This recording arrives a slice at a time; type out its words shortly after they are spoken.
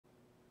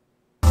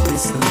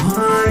It's the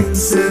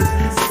mindset.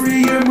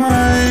 Free your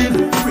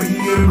mind.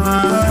 Free your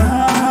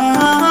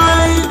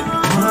mind.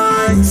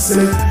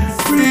 Mindset.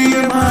 Free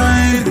your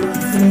mind.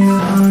 Free your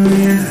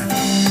mind.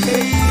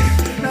 Hey,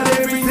 not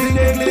everything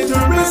that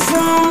glitter is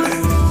gold.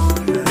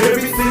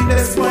 Everything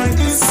that's white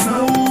is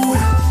snow.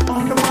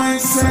 On the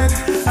mindset,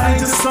 I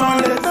just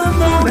start let them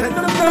know, let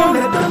them know,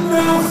 let them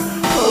know.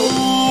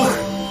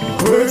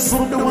 Oh, words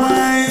from the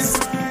wise.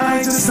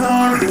 I just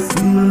start, you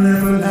will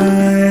never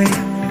lie.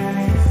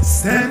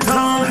 Stand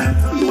tall,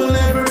 you will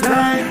never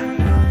die.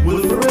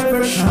 Will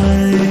forever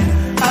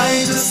shine.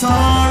 I just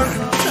start,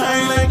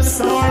 shine like the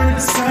star in the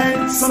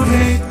sky. Some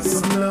hate,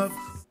 some love.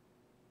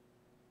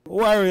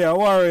 Warrior,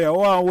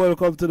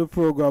 welcome to the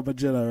program,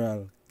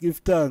 General. Give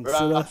thanks.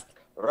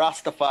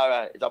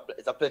 Rastafari,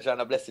 it's a pleasure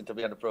and a blessing to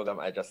be on the program.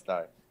 I just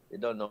started. You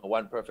don't know,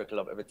 one perfect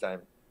love every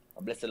time.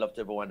 A blessed love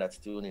to everyone that's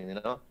tuning in, you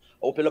know.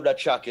 I hope you love that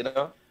track, you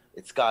know.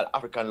 It's called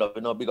African Love,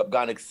 you know. Big up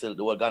Garnett, the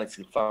whole Garnett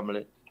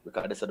family,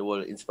 because this is the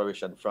whole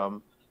inspiration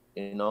from,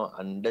 you know.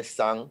 And this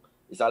song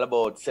is all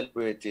about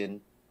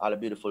celebrating all the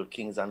beautiful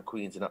kings and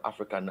queens in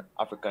African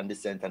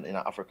descent and in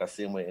Africa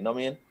same way, you know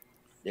what I mean?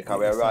 Because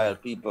we're royal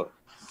people.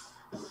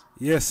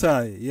 Yes,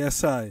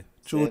 I.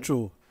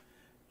 True,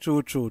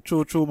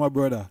 my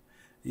brother.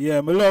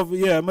 Yeah, me love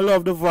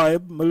the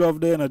vibe, me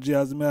love the energy.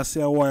 As I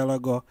said a while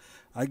ago,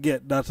 I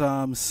get that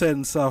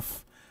sense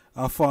of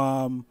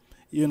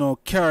you know,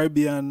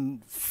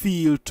 Caribbean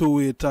feel to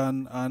it,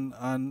 and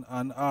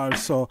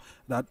also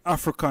that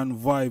African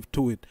vibe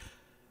to it.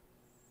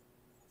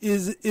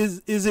 Is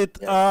it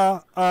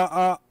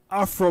a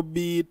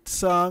Afrobeat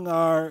song,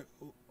 or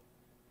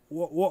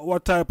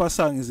what type of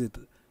song is it?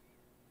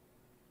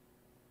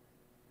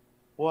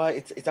 Well,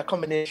 it's a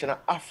combination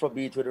of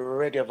Afrobeat with a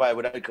reggae vibe,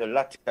 with a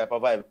Latin type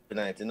of vibe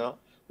tonight, you know.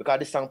 Because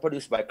this song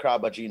produced by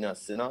Crabba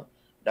Genius, you know.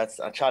 That's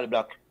a Charlie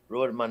Black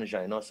road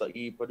manager, you know. So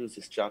he produced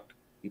this track.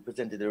 He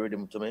presented the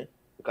rhythm to me.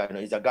 Because, you know,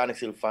 he's a Garnett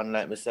Silk fan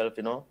like myself,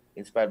 you know.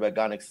 Inspired by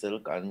Garnett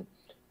Silk. And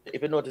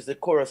if you notice, the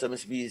chorus of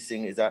Miss V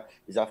sing is a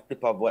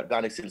flip of what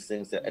Garnett Silk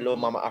sings. Hello,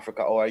 Mama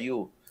Africa, how are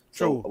you?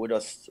 True. So we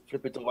just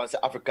flip it to one, say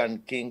African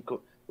King.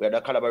 We had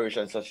a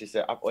collaboration. So she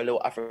said, hello,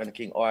 African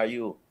King, how are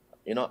you?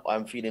 You know,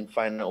 I'm feeling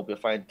fine, I hope you're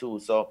fine too.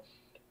 So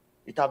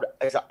it's an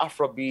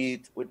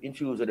Afrobeat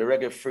infused with the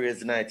reggae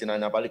phrase night, you know,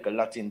 and a little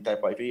Latin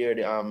type of, if you hear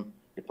the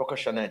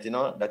percussion night, you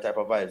know, that type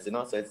of vibes, you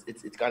know. So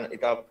it's kind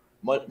of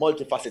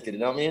multifaceted, you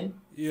know what I mean?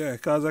 Yeah,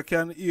 because I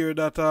can hear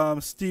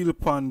that steel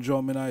pan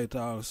drum in it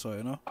also,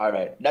 you know. All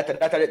right, that's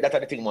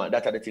the thing man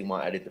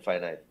identify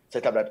night. So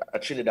it have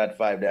that Trinidad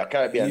vibe, the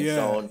Caribbean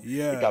sound.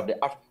 Yeah. It have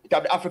the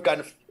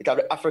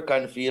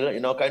African feel, you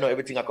know. Cause I know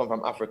everything I come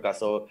from Africa,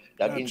 so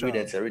that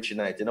ingredients are rich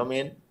in it, you know what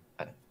I mean?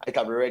 It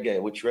have the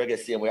reggae, which reggae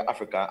same way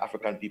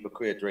African people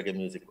create reggae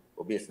music,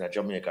 or based in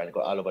Jamaica and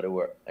go all over the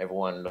world.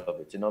 Everyone love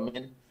it, you know what I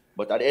mean?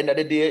 But at the end of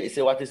the day, you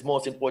say what is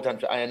most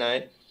important for I and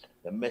I.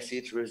 The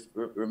message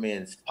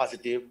remains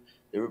positive.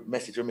 The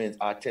message remains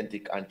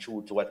authentic and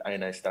true to what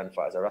I stand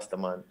for as a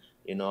Rastaman,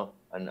 you know.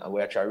 And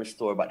we are trying to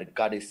restore back the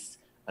goddess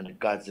and the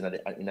gods in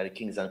the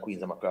kings and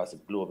queens across the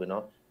globe, you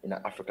know, in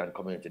the African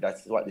community.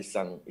 That's what this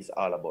song is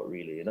all about,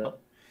 really, you know.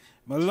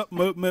 Me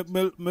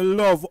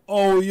love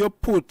how you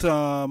put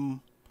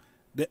the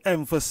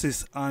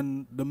emphasis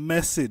on the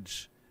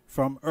message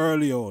from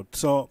early out.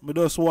 So me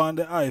just want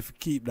the eye to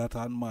keep that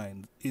in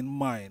mind.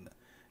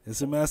 You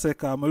see me I say,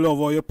 cause I love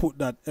how you put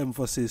that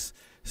emphasis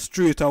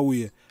straight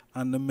away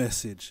on the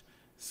message.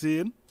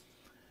 See?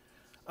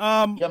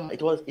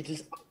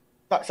 It's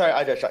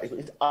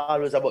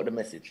always about the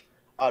message.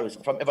 Always.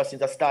 From ever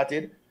since I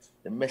started,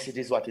 the message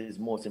is what is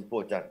most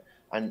important.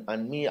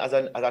 And me as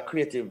a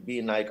creative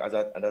being, like as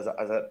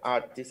an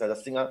artist, as a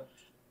singer,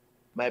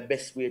 my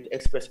best way to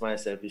express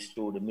myself is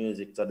through the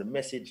music. So the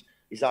message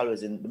in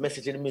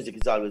the music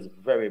is always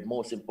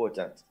most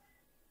important.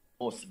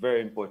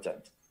 Very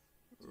important.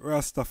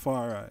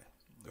 Rastafari.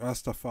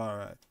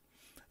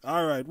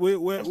 All right, we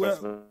are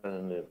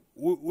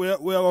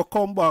gonna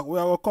come back. We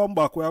are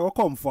gonna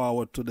come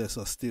forward to this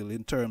still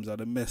in terms of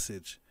the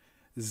message,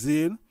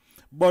 Zane.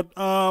 But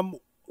how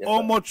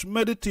much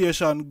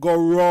meditation go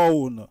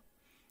round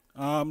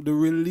the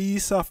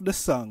release of the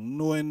song,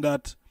 knowing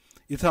that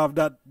it have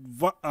that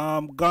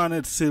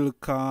Garnett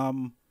Silk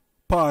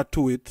part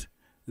to it,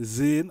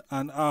 Zane,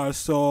 and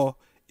also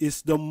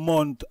it's the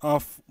month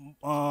of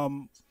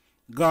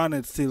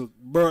Garnett Silk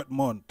birth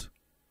month.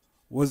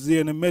 Was there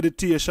any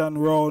meditation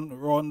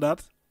around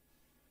that?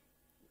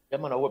 Yeah,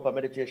 man, I work for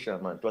meditation,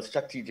 man. It was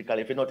strategical.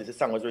 If you notice, the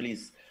song was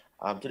released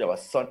today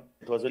was Sunday.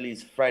 It was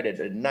released Friday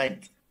the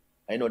 9th.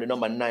 I know the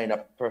number 9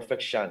 of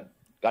perfection.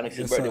 Garnett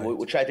Silk birthday.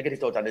 We tried to get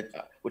it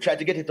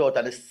out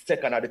on the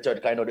second or the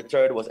third. I know the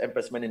third was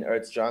Empress Men in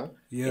Earth Strong.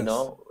 Yes. You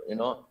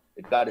know,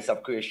 the goddess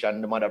of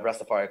creation, the mother of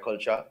Rastafari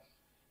culture.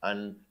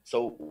 And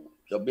so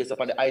based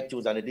upon the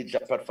iTunes and the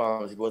digital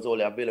platforms, it was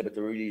only available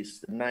to release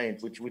the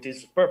 9th, which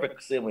is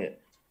perfect same way.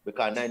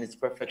 Because 9 is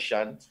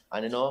perfection,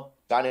 and you know,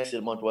 Garnett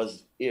Silk month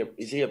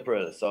is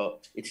April, so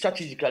it's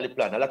strategically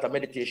planned. A lot of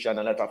meditation,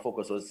 a lot of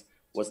focus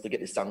was to get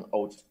the song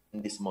out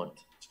in this month.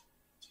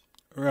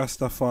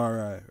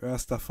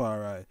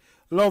 Rastafari.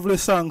 Lovely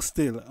song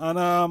still.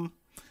 And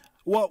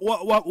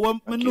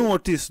what me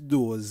notice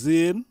though,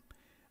 Zane,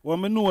 what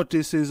me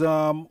notice is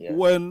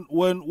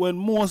when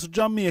most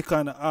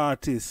Jamaican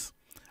artists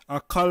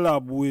are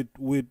collab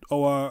with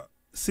our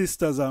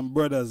sisters and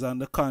brothers on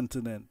the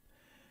continent,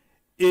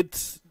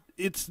 it's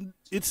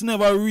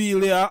never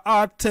really an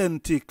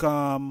authentic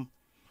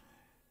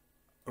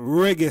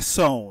reggae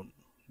sound.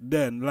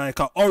 Then like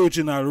an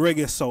original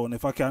reggae sound,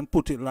 if I can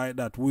put it like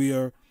that,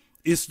 where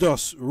it's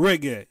just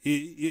reggae.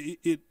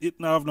 It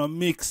not have no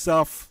mix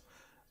of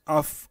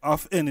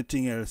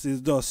anything else.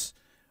 It's just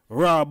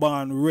raw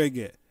band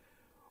reggae.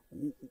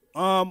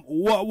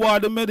 What are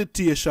the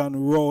meditation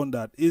around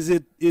that? Is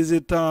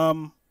it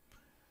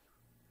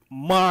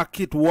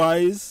market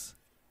wise?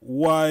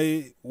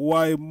 Why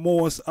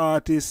most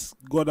artists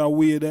got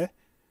away there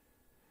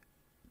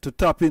to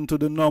tap into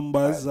the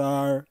numbers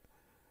or?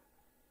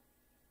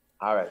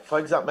 All right. For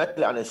example, I'll tell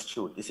you honest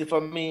truth. You see,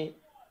 for me,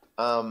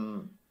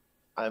 I'm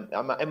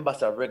an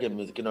ambassador of reggae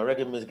music. You know,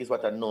 reggae music is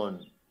what I'm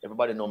known.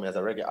 Everybody know me as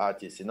a reggae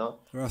artist. You know,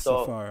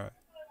 Rastafari. So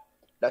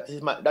that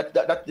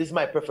is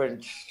my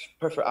preference.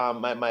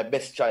 My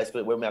best choice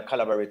when I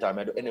collaborate.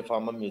 I do any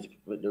form of music,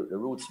 with the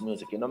roots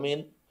music. You know what I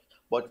mean?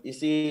 But you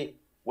see,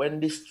 when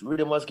this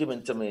rhythm was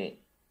given to me,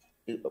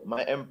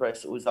 my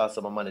empress, who is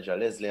also my manager,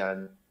 Leslie,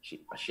 and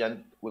she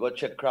and we got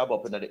check Crab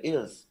up in the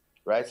hills,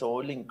 right? So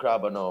we link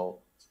Crab now.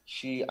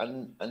 She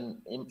and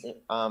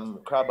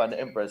Crab and the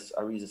Empress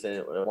are reason say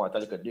I want a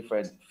little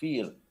different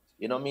feel.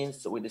 You know what I mean?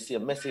 So with the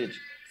same message.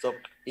 So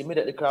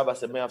immediately Crab I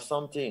said, may I have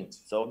something.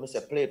 So I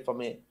said, play it for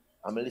me.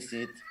 I'm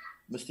listen it.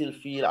 I still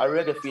feel, I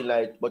reggae feel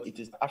like, but it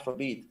is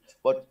Afrobeat.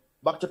 But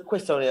back to the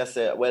question I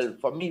said, well,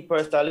 for me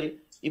personally,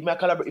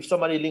 if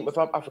somebody link me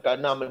from Africa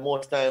now,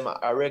 most time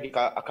I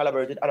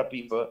collaborate with other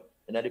people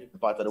in a different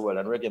part of the world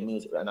and reggae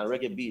music and a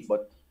reggae beat,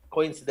 but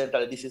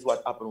coincidentally, this is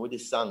what happened with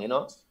this song, you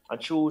know. And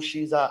true,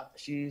 she's a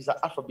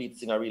Afrobeat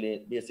singer,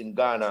 really based in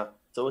Ghana.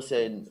 So we're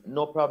saying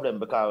no problem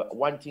because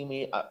one thing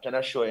me can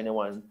assure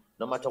anyone,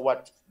 no matter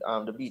what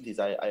the beat is,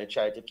 I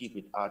try to keep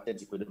it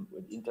authentic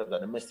in terms of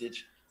the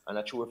message and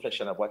a true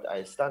reflection of what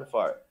I stand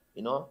for,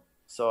 you know.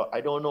 So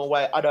I don't know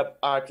why other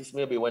artists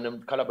maybe when they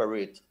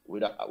collaborate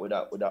with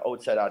a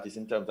outside artist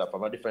in terms of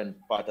from a different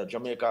part of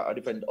Jamaica or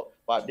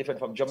different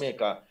from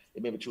Jamaica,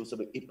 it may be choose to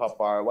be hip hop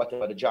or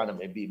whatever the genre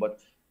may be, but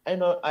I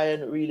know I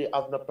really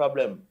have no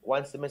problem.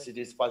 Once the message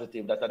is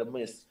positive, that's the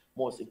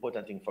most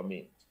important thing for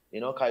me. You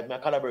know, because if I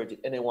collaborate with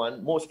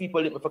anyone, most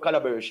people look for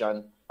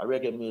collaboration, a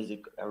reggae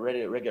music, a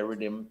reggae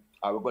rhythm,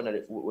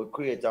 we'll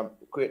create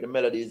the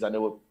melodies and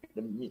the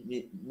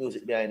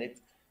music behind it.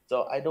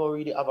 So I don't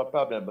really have a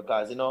problem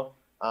because, you know,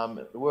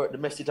 the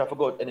message I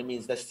forgot any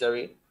means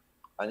necessary.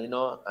 And, you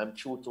know, I'm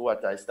true to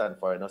what I stand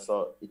for, you know,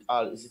 so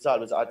it's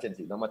always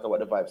authentic, no matter what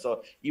the vibe.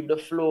 So if the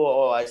flow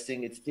or I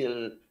sing, it's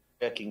still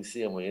working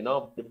same way, you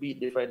know. The beat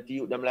different to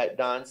you, them like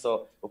dance,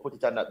 so we put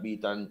it on that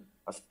beat and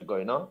go,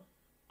 you know.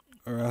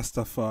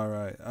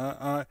 Rastafari.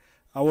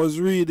 I was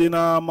reading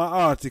my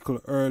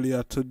article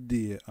earlier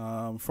today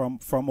from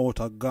out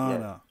of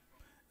Ghana.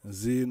 Yeah.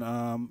 Zin,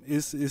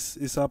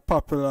 it's a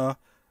popular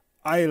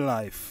high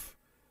life.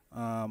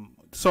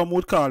 Some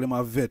would call him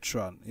a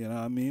veteran, you know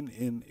what I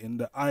mean, in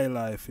the high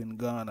life in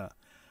Ghana.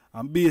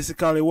 And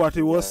basically what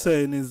he was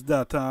saying is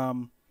that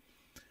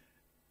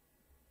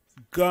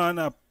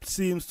Ghana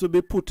seems to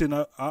be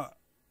putting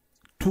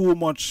too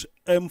much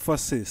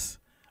emphasis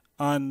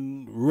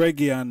on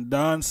reggae and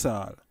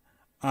dancehall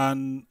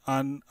and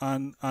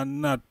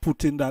not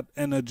putting that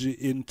energy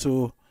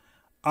into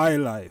high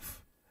life.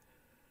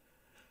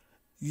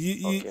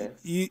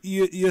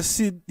 You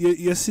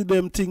see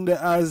them thing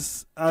that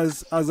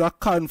as a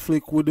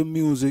conflict with the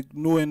music,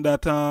 knowing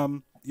that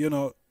you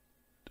know,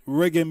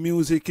 reggae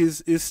music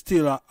is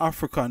still a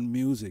African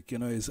music, you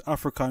know, it's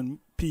African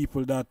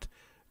people that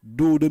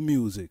do the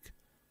music.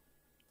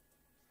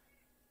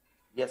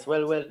 Yes,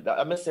 well,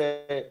 I must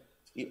say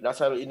that's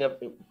why in a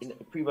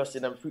previous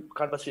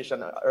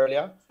conversation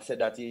earlier, I said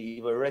that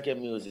even reggae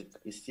music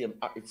is same.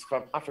 It's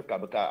from Africa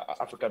because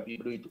African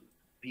people do it.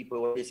 People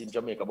who are based in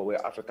Jamaica, but we're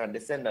African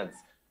descendants.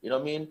 You know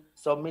what I mean?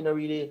 So me not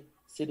really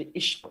see the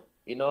issue,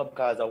 you know,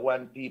 because of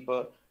one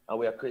people and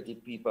we are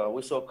creative people.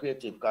 We're so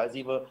creative because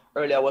even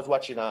earlier I was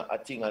watching a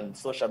thing on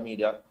social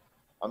media.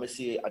 I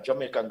see a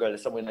Jamaican girl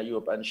somewhere in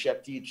Europe and she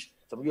teach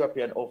some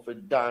European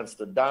outfit dance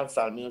to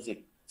dancehall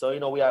music. So,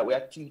 you know, we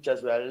are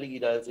teachers, we are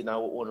leaders in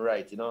our own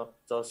right, you know.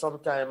 So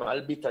sometimes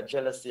a bit of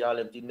jealousy, all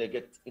them things, they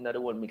get in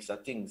the one mix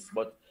of things.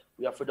 But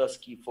we have to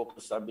just keep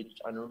focused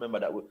and remember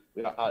that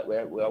we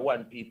are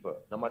one people,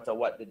 no matter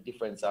what the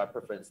difference or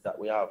preference that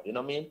we have. You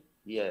know what I mean?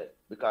 Yeah,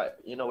 because,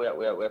 you know, we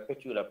are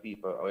peculiar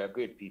people, we are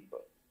great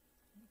people.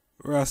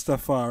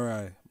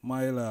 Rastafari,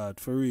 my lord,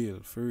 for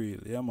real.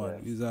 Yeah, man. Yeah.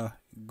 He's a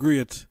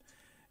great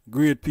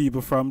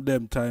people from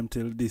them time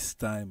till this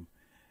time,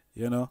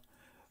 you know.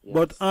 Yes.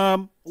 But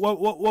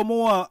what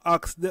more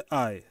ask the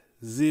eye,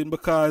 Zine,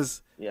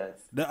 because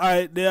the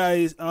eye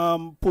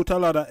put a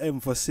lot of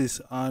emphasis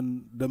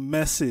on the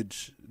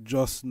message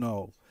just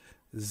now,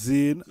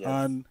 Zine,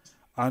 and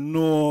I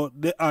know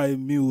the eye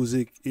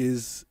music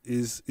is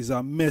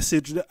a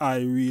message that I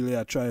really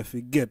are trying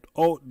to get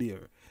out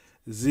there.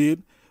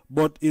 Zin,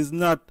 but it's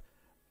not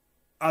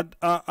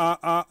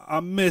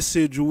a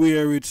message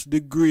where it's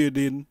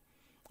degrading.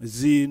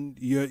 Zin,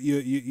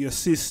 your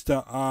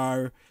sister,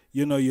 or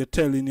you're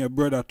telling your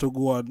brother to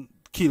go and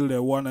kill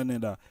their one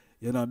another.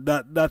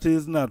 That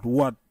is not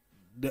what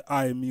the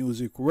eye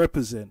music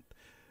represent.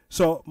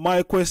 So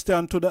my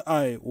question to the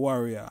eye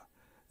warrior,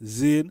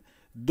 Zin,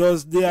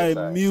 does the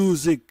eye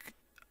music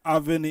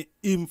have any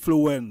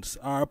influence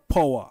or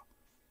power?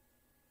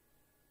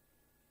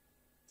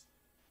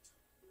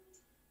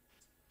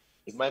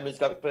 If my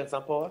music have influence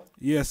and power?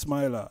 Yes,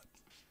 my lord.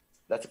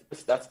 That's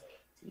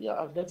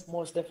yeah, that's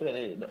most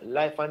definitely.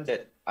 Life and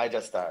death, I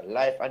just start.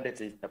 Life and death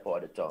is the power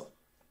of the tongue.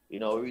 We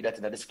read that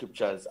in the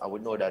scriptures, and we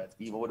know that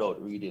even without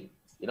reading.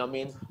 You know what I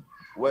mean?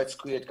 Words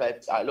create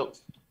look,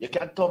 you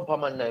can't thump a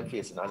man in the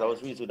face. And as I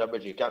was reading with the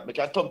bridge, you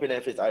can't thump in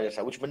their face,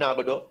 which me not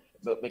go do.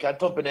 But we can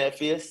thump in their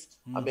face,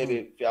 and maybe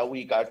if you're a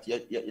week or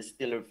you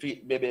still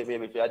maybe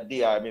if you're a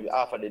day or maybe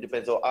half a day,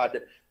 depends how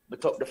hard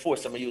the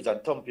force I'm use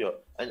and thump you.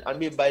 And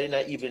maybe by the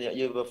night evening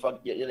you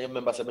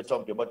remember some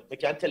thump you. But I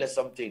can tell you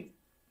something.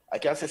 I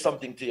can say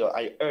something to you.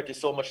 I hurt you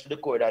so much to the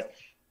core that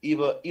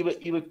even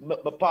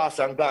my past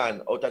and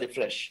gone out of the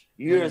flesh.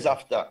 Years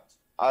after.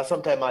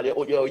 Sometimes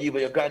even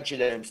your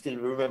grandchildren still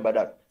remember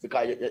that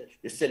because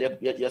you tell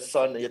your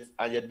son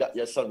and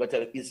your son will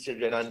tell his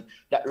children, and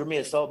that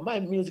remains. So my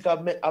music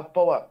have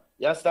power.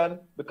 You understand?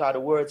 Because the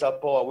words have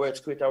power.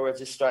 Words create, words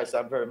destroy. So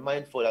I'm very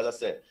mindful, as I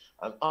said.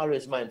 I'm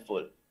always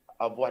mindful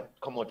of what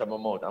come out of my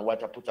mouth and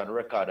what I put on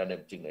record and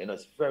everything.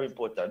 It's very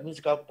important.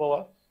 Music have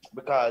power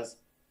because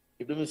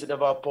if the music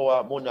never have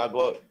power, money will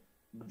go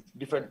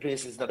different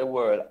places in the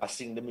world. I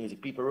sing the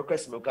music. People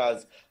request me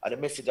because of the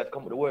message that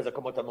come, the words that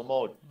come out of my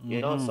mouth.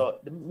 So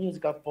the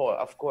music have power,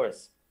 of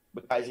course,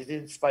 because it's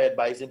inspired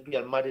by His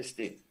Imperial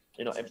Majesty.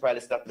 Emperor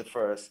Elizabeth the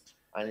First,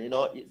 and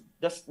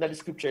just in the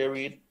scripture you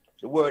read,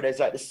 the word is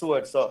like the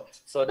sword. So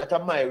that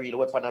am my real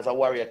weapon as a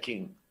warrior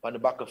king on the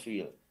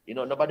battlefield.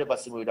 Nobody ever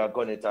see me with a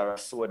gunnet or a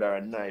sword or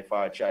a knife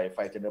or a try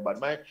fighting nobody.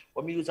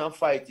 What me use and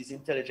fight is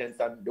intelligence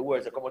and the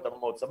words that come out of my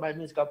mouth. So my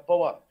music have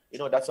power.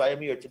 That's why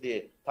I'm here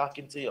today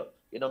talking to you.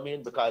 You know what I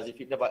mean? Because if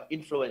you're never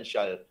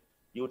influential,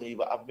 you wouldn't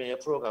even have me a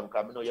program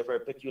because you're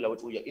very peculiar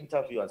with who you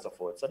interview and so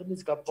forth. So the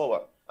music have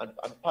power and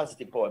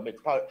positive power, make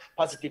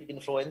positive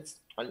influence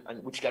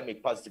and which can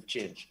make positive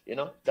change.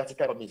 That's the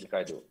type of music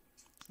I do.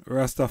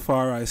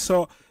 Rastafari.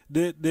 So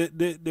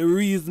the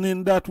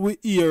reasoning that we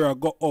hear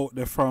go out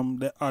there from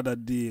the other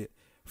day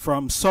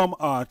from some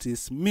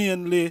artists,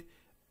 mainly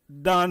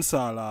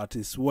dancehall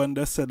artists, when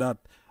they say that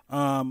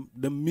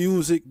the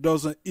music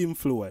doesn't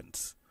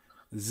influence.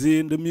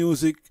 Zin, the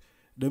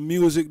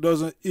music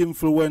doesn't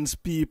influence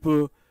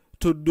people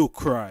to do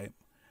crime.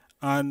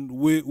 And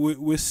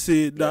we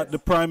see that the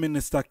Prime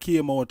Minister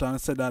came out and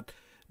said that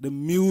the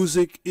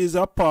music is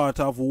a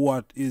part of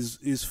what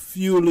is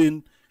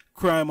fueling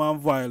crime and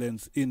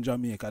violence in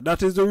Jamaica.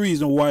 That is the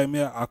reason why I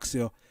ask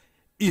you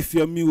if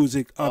your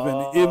music have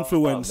any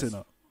influence in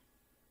it.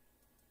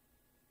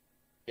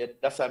 Yeah,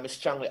 that's why I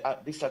strongly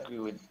disagree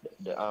with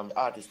the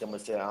artists. They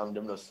must say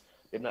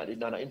they're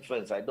not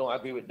influence. I don't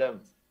agree with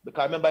them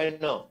because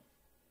remember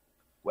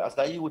well, as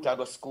the youth I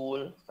go to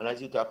school and as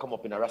youth I come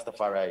up in a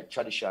Rastafari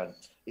tradition,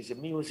 is the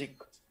music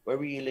where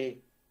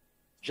really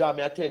draw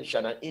my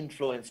attention and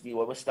influence me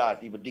when we start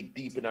even dig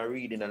deep in our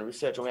reading and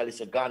research. When I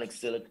listen to Garnett,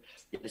 I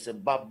listen to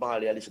Bob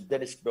Marley, I listen to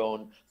Dennis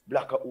Brown,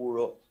 Black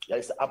Uhuru, I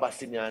listen to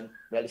Abyssinian,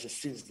 I listen to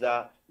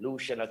Sizzla,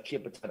 Luciano,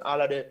 Capleton,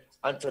 all of the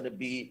Anthony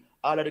B,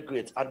 all of the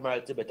greats,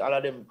 Admiral Tibet, all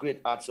of them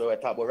great artists where I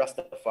talk about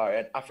Rastafari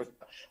and Africa.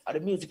 And the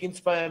music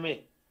inspire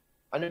me.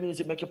 And the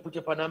music make you put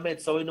you on a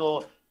med. So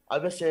I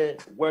will say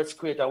words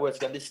create and words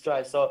can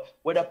destroy. So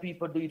whether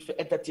people do it for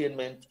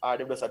entertainment or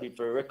they just do it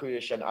for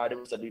recreation or they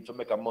just do it for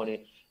making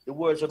money, the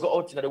words will go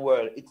out into the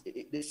world.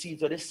 The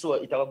seeds of the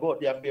soil, it will go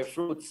out there and bear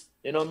fruits.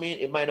 You know what I mean?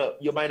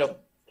 You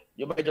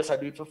might just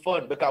do it for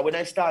fun. Because when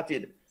I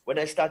started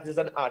as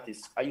an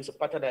artist, I used to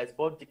patronize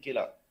Bounty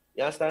Killer.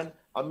 You understand?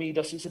 I mean,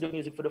 just used to do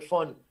music for the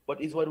fun.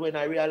 But it's when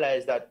I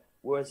realized that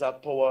words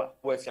have power,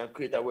 words can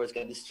create, and words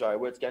can destroy,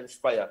 words can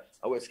inspire,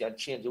 and words can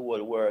change the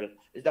whole world.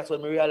 That's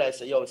when we realize,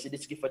 see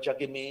this gift that you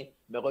give me,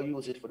 I'm going to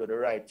use it for the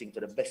right thing to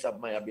the best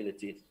of my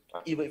ability.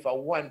 And even if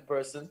one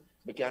person,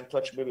 we can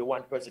touch, maybe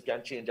one person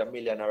can change 1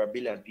 million or 1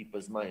 billion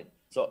people's mind.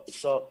 So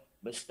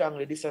I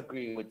strongly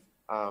disagree with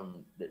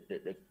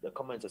the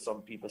comments that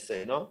some people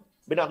say, no?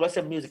 But I'm going to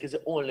say music is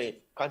the only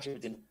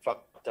contributing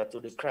factor to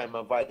the crime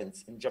and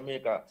violence. In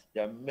Jamaica,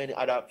 there are many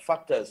other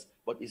factors,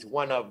 but it's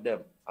one of them.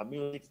 And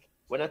music,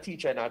 when I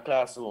teach in our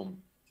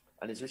classroom,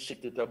 and it's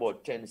restricted to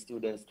about 10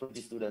 students,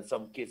 20 students,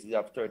 some cases you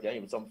have 30, and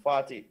even some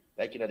 40,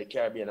 like in the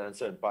Caribbean and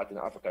certain parts in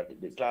Africa,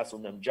 the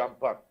classroom, them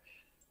jam-packed.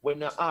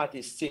 When an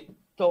artist sing,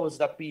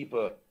 thousands of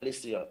people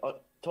listen,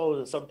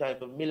 thousands,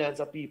 sometimes millions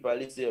of people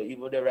listen,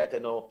 even they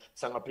right now,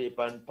 song a play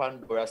on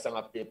Pandora, song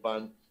a play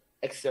on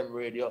XM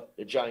radio,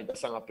 the giant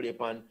song a play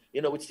on,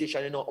 which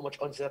station, how much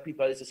hundreds of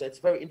people listen, so it's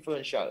very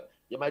influential.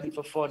 You might do it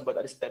for fun, but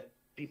at this time,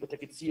 people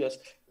take it serious.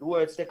 The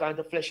words take on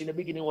the flesh. In the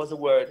beginning was the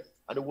word,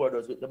 and the word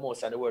was with the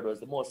Most High, and the word was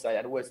the Most High,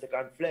 and the words take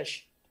on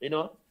flesh. You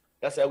know?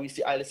 That's why we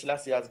see Haile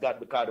Selassie as God,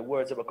 because the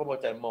words ever come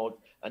out of his mouth,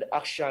 and the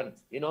action,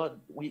 you know,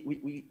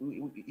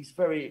 it's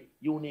very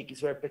unique,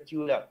 it's very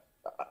peculiar.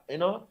 You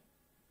know?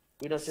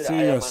 We don't say that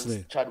I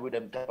am chat with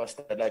them type of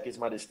stuff like His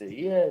Majesty.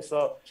 Yeah,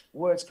 so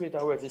words create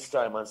our words this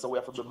time, and so we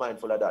have to be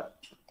mindful of that.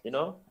 You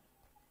know?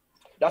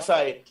 That's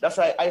why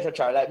I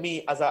try, like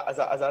me as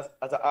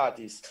an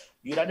artist,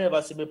 you'd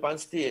never see me on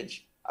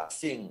stage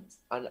sing,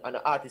 and an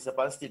artist up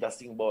on stage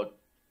sing about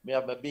me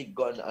have my big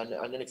gun,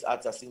 and the next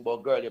artist sing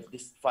about girl,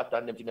 this fat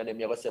and them thing, and them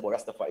never say about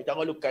Rastafari. It's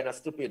gonna look kind of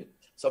stupid.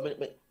 So me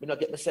not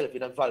get myself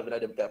involved in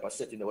them type of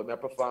setting. When I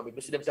perform, if I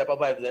see them type of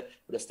vibes there,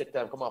 but just take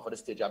time come off of the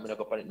stage, I'm not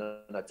go on it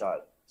none at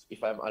all.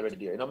 If I'm already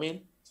there, you know what I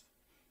mean?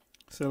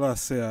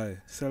 Selassie.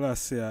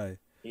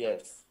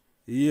 Yes.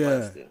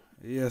 Yeah.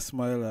 Yes,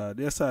 my lad.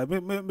 Yes, I.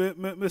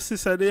 Me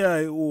sister,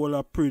 they all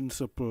a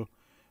principle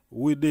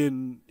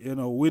within, you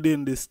know,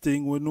 within this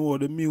thing. We know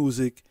the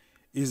music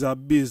is a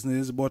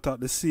business, but at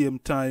the same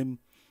time,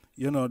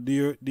 you know,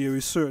 there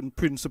is certain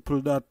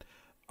principle that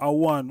are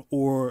one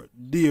or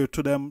dear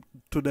to them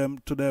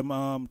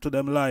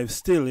lives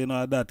still, you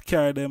know, that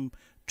carry them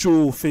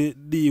through for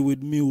deal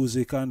with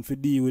music and for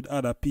deal with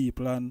other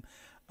people and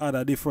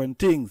other different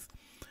things.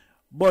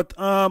 But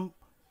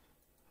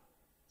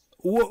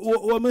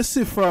what I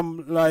see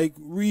from like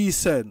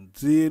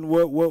recent,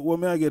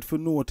 what I get for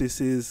notice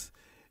is,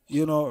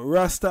 you know,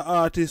 Rasta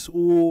artists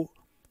who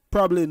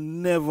probably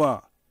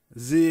never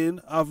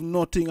have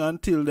nothing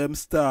until them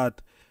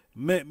start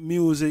make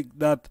music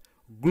that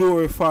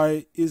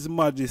glorify His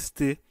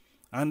Majesty,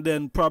 and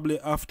then probably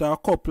after a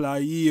couple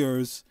of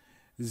years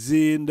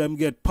them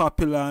get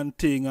popular and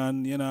thing,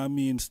 and you know what I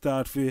mean,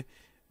 start to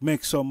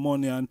make some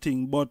money and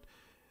thing. But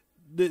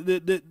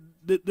the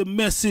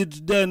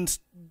message then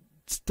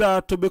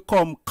start to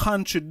become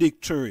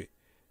contradictory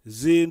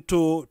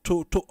to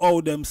how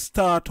them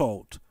start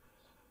out.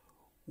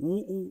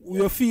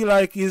 You feel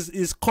like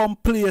is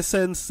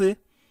complacency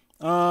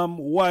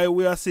why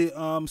we are say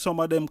some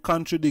of them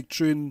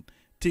contradictory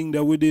thing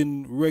that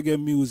within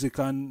reggae music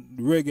and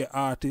reggae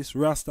artists,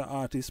 Rasta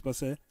artists per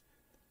se?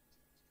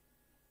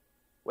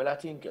 Well, I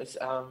think it's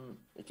I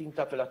think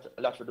that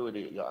a lot to do with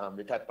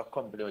the type of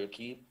company you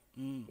keep.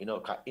 You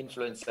know,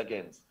 influence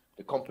again.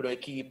 The company you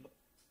keep,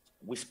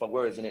 whisper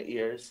words in your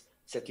ears,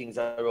 say things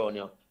around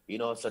you, you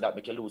know, so that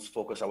make you lose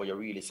focus on what you're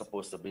really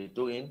supposed to be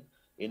doing,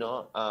 you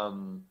know,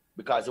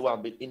 because you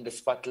want to be in the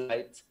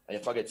spotlight and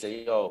you forget to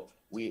say, yo,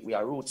 we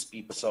are roots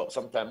people. So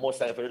sometimes, most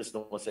times, if you just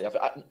don't say, if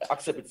you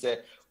accept it, say,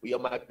 you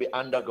might be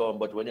underground,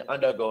 but when you're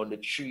underground, the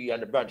tree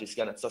and the branches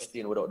cannot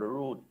sustain without the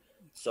root.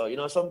 So, you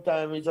know,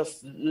 sometimes it's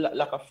just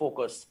lack of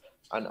focus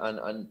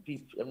and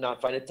people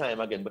not find the time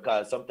again,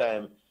 because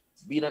sometimes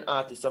being an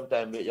artist,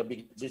 sometimes you're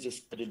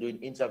busy doing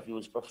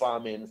interviews,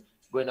 performing,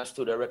 going to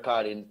studio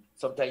recording.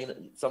 Sometimes, you know,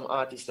 some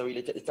artists don't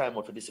really take the time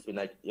out for discipline,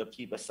 like you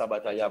keep a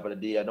Sabbath or you have a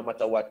day, and no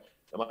matter what,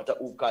 no matter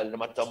who call, no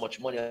matter how much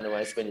money I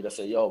want to spend, you just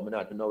say, yo, I'm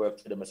not doing no work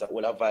to them. I say,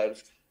 all our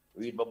vibes,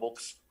 read my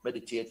books,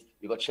 meditate,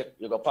 you go check,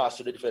 you go pass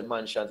through the different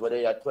mansions, whether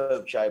you're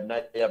 12 tribe,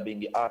 Niceness being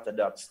the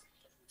Orthodox,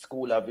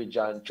 School of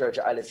Vision, Church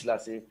of Haile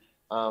Selassie,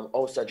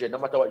 outside, no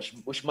matter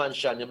which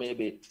mansion you may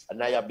be, a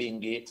Naya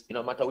Bingi, you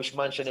know, no matter which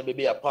mansion you may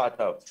be a part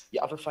of, you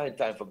have to find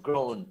time for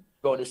ground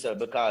yourself,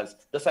 because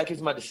just like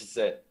His Majesty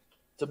said,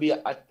 to be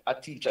a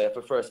teacher, you have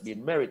to first be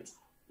in merit,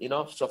 you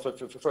know, so for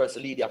first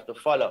lead, you have to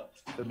follow,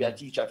 to be a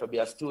teacher, to be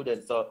a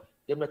student, so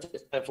them not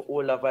take time for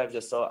all the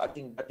vibes, so I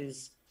think that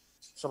is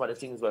some of the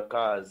things that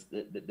cause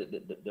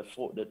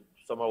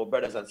some of our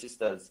brothers and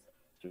sisters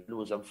to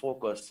lose and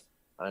focus.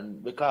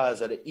 And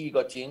because of the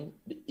ego thing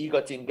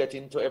get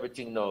into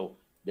everything now.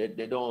 They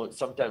don't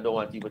sometimes don't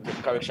want people to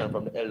take correction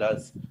from the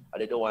elders,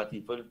 and they don't want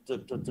people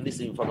to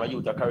listen from a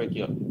youth or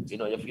curriculum. You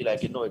know, you feel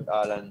like you know it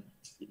all and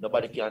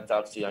nobody can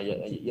talk to you.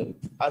 And you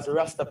as a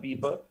Rasta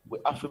people, we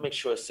have to make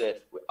sure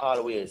that we're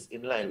always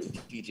in line with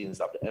the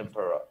teachings of the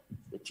Emperor.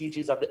 The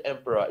teachings of the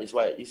Emperor is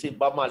why you see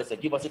Bob Marley said,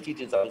 give us the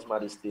teachings of His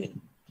Majesty.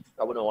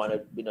 I wouldn't want to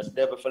be no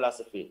devil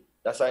philosophy.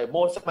 That's why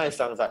most of my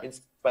songs are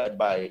inspired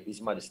by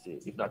His Majesty,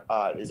 if not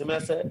all. You see what I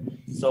say?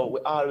 So we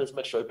always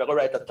make sure if I go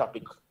write a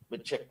topic, we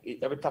check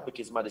every topic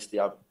His Majesty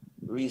have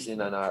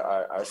reason and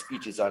our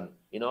speeches on,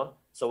 you know.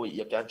 So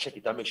you can check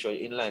it and make sure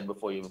you're in line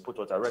before you even put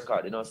out a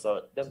record, you know.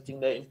 So them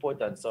things they're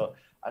important. So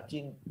I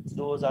think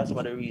those are some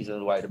of the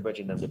reasons why the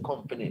bridging of the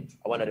company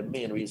are one of the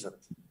main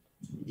reasons.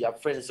 You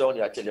have friends on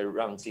you tell you the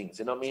wrong things,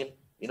 you know what I mean?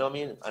 You know what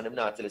I mean? And them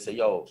not tell you, say,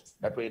 yo,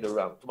 that's really the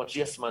wrong. Too much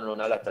yes man on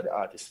a lot of the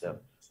artists them.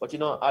 But you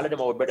know, all of them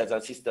are our brothers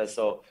and sisters,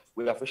 so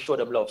we have to show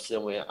them love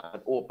same way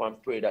and hope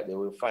and pray that they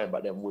will find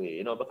by them way,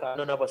 you know, because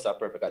none of us are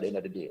perfect at the end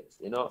of the day,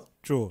 you know?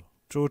 True.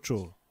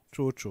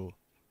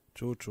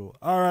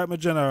 All right, my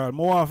general, I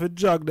want to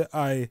jog the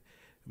eye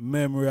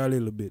memory a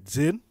little bit,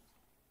 Zin?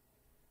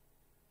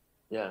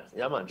 Yeah,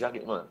 man, jog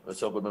it, man. It's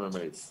so good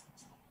memories.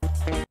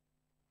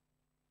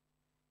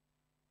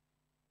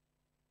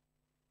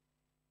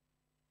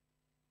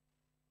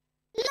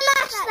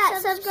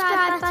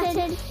 subscribe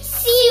button.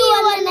 See you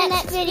on the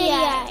next video.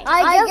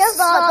 I just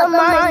got the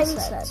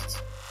mindset.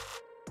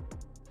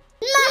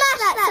 Smash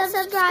that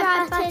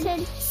subscribe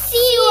button. See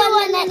you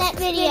on the next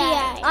video.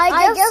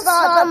 I just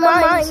got the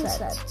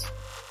mindset.